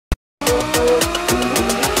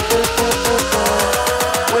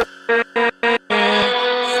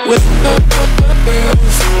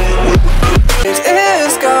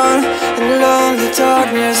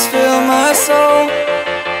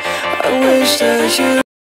that you.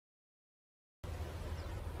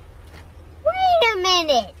 Wait a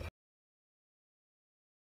minute.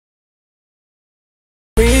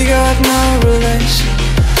 We got no relation.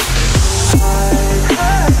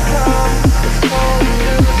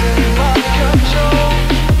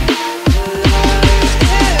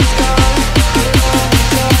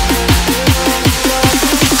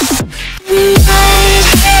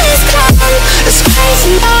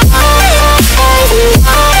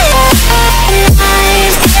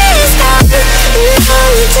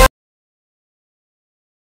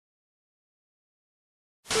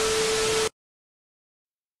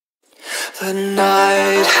 The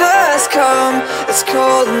night has come, it's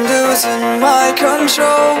cold and losing my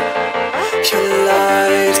control. Your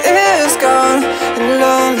light is gone, and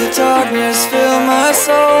lonely darkness fill my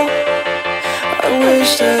soul. I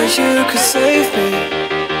wish that you could save me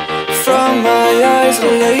from my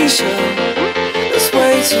isolation. It's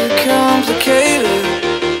way too complicated.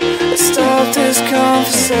 Let's stop this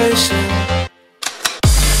conversation.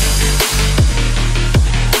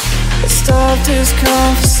 Let's stop this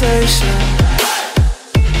conversation.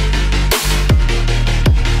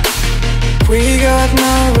 We got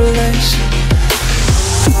no relation.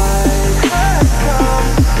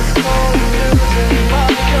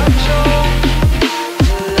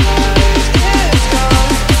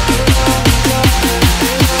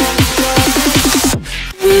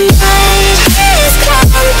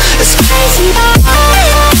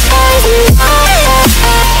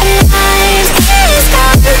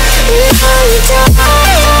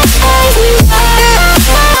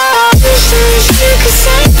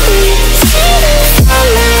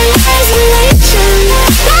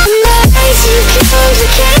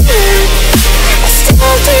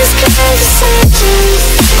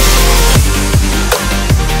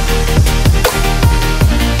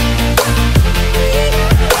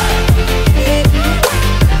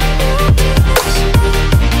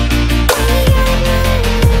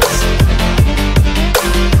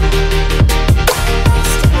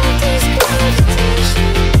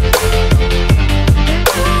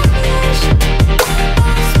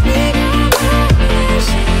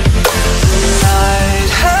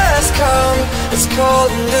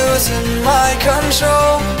 Losing my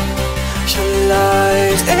control. Your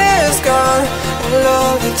light is gone, and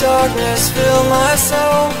lonely darkness fill my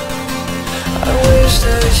soul. I wish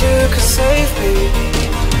that you could save me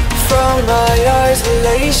from my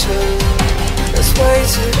isolation. It's way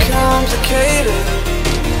too complicated.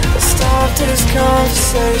 Let's stop this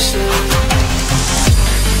conversation.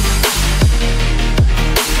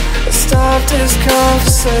 Let's stop this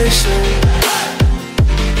conversation.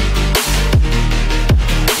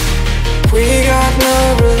 We got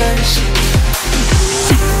no relation.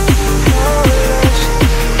 No relation.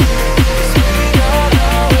 We got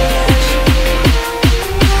no relation.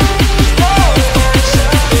 No relation.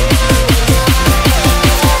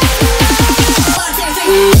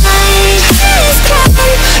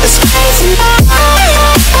 It's crazy.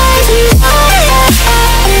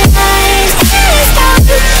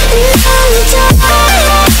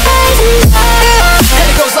 And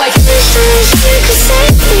it goes like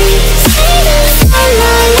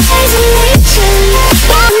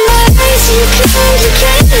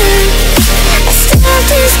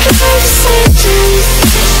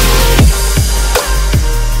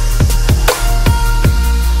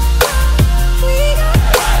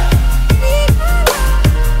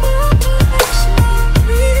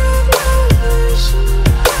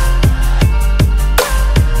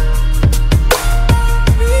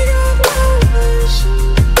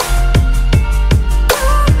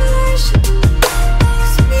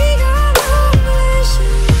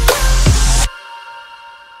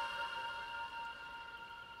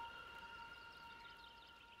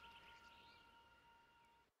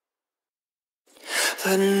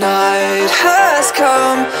the night has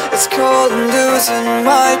come, it's cold and losing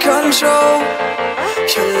my control.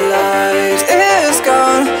 Your light is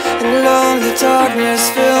gone, and lonely darkness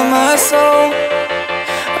fill my soul.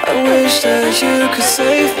 I wish that you could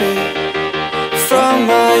save me from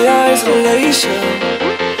my isolation.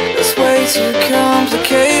 It's way too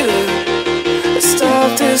complicated. Let's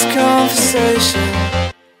stop this conversation.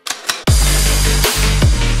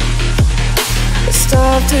 Let's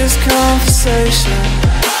stop this conversation.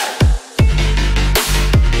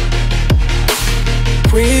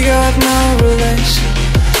 We got no relation.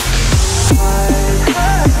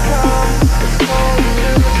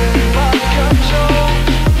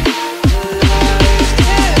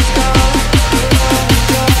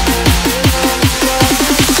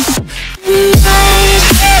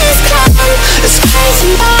 It's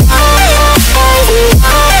crazy.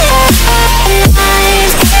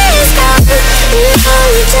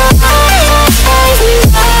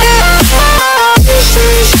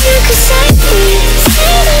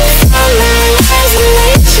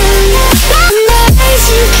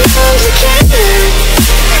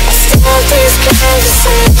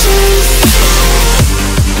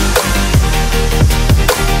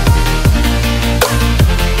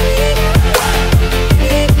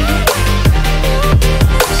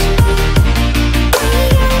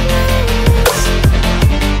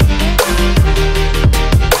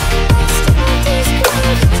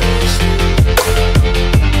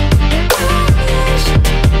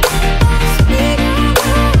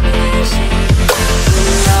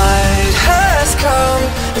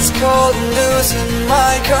 it's cold and losing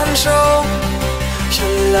my control.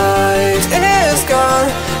 Your light is gone,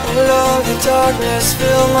 and lonely darkness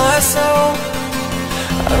fill my soul.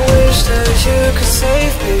 I wish that you could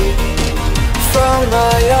save me from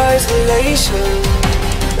my isolation.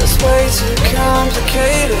 It's way too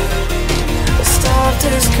complicated. Let's stop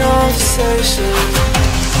this conversation.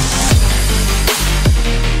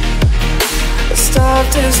 Let's stop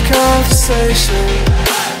this conversation.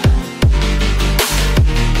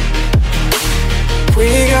 We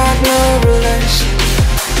got no relation.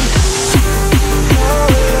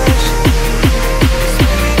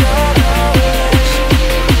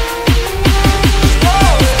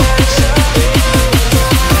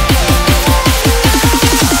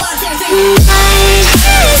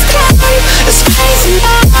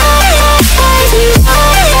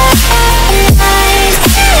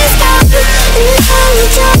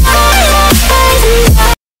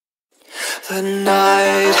 The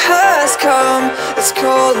night has come, it's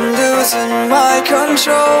cold and losing my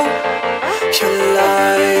control. Your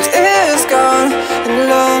light is gone, and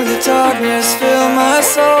lonely darkness fill my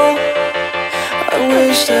soul. I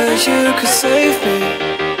wish that you could save me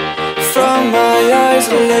from my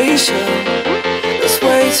isolation. It's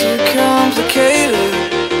way too complicated.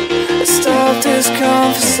 Let's stop this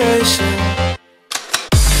conversation.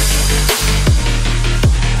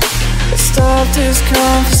 Let's stop this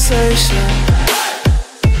conversation.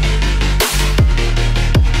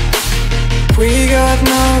 We got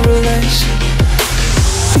no relation.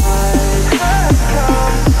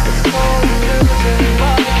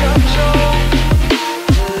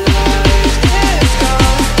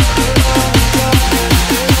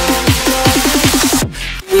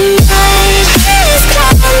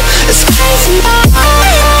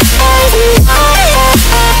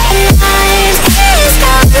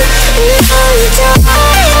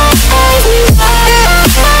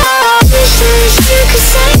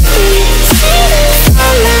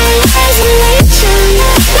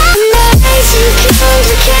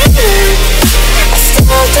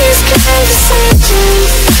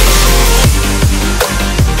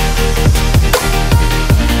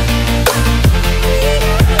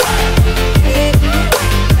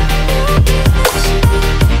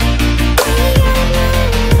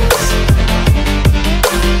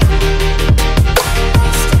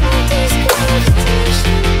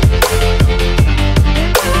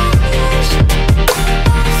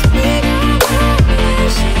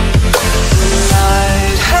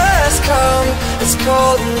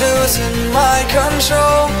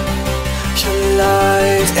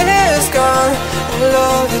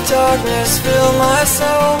 Darkness fill my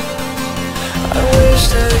soul. I wish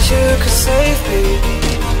that you could save me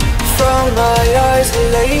from my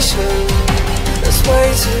isolation. It's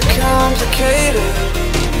way too complicated.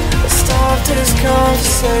 Let's stop this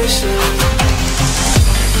conversation.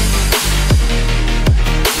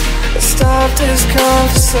 Let's stop this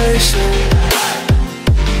conversation.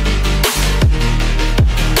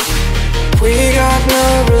 We got no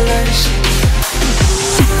relation.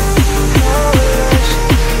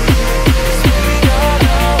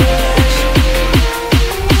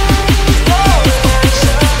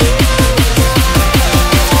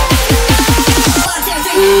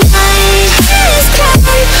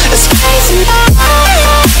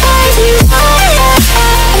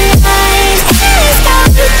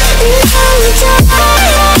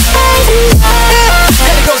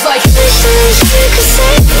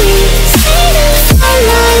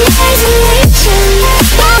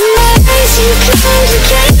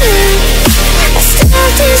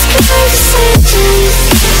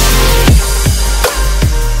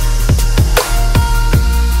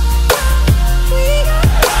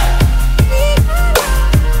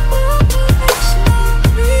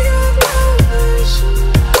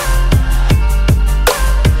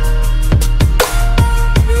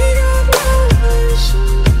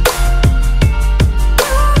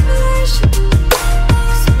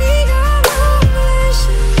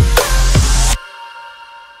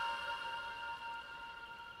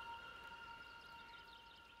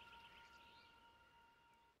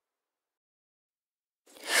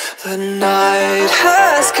 The night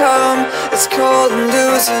has come, it's cold and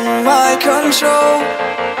losing my control.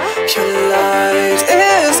 Your light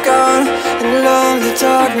is gone, and lonely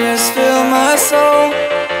darkness fill my soul.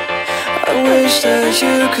 I wish that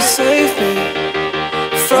you could save me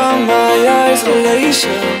from my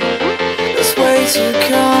isolation. It's way too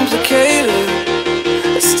complicated.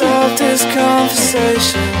 Let's stop this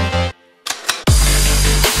conversation.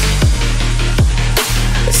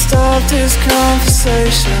 Let's stop this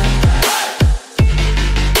conversation.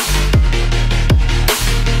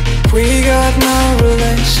 We got no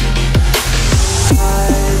relation.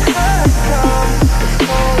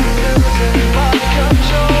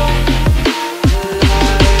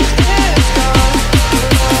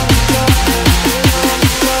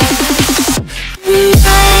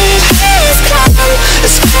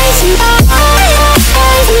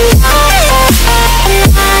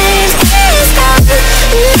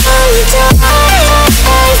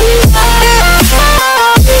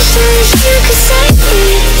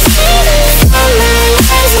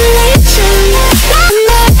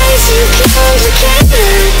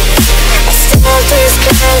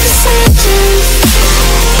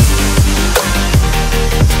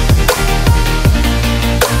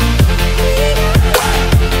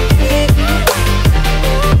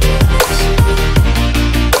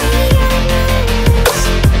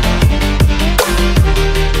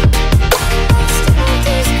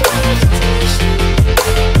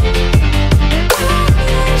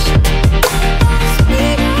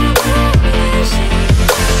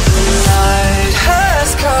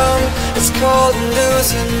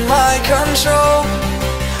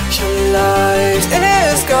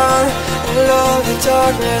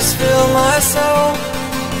 darkness fill my soul.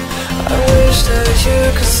 I wish that you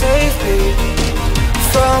could save me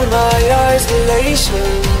from my isolation.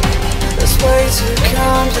 It's way too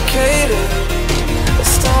complicated. Let's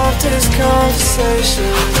stop this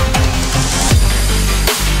conversation.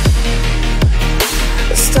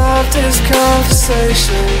 Let's stop this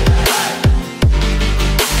conversation.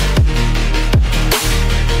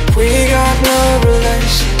 We got no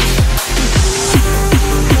relation.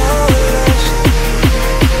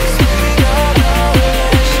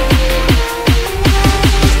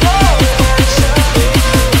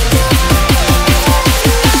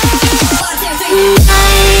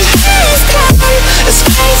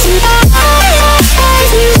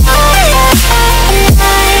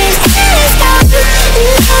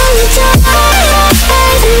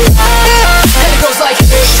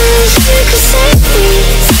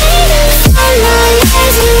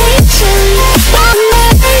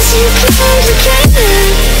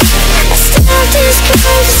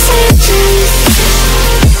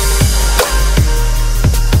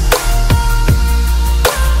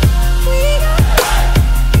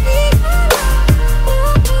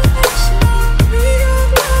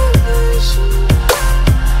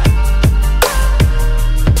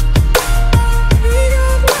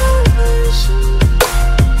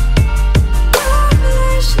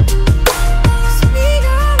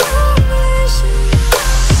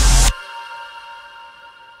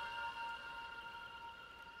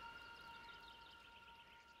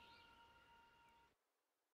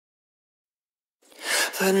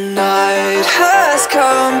 The night has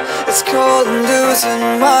come, it's cold and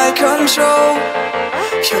losing my control.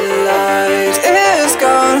 Your light is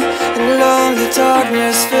gone, and lonely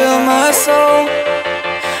darkness fill my soul.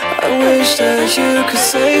 I wish that you could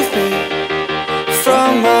save me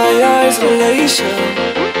from my isolation.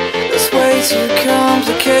 It's way too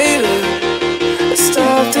complicated. Let's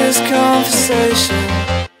stop this conversation.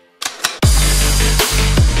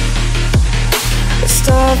 Let's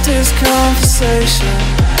stop this conversation.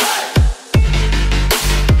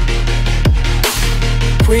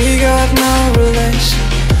 We got no relation.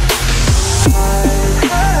 I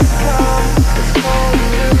have come, it's cold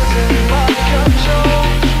and losing my control. The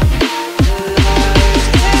light is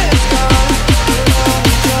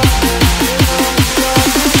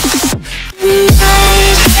gone, the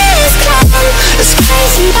night is come, it's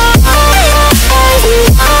crazy.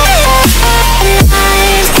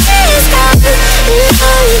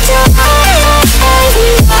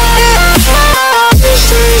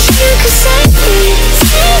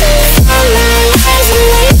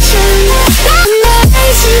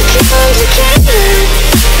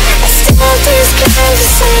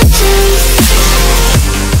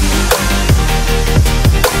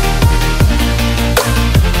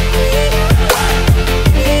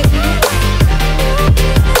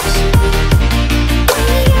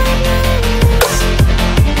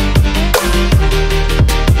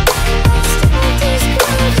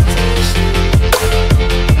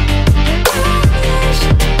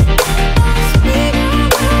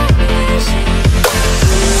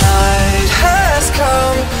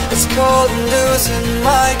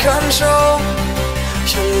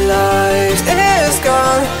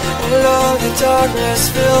 Darkness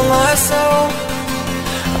fill my soul.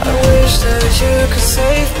 I wish that you could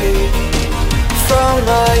save me from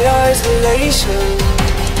my isolation.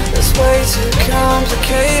 It's way too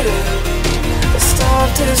complicated. Let's stop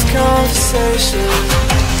this conversation.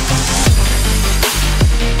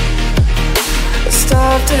 Let's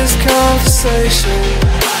stop this conversation.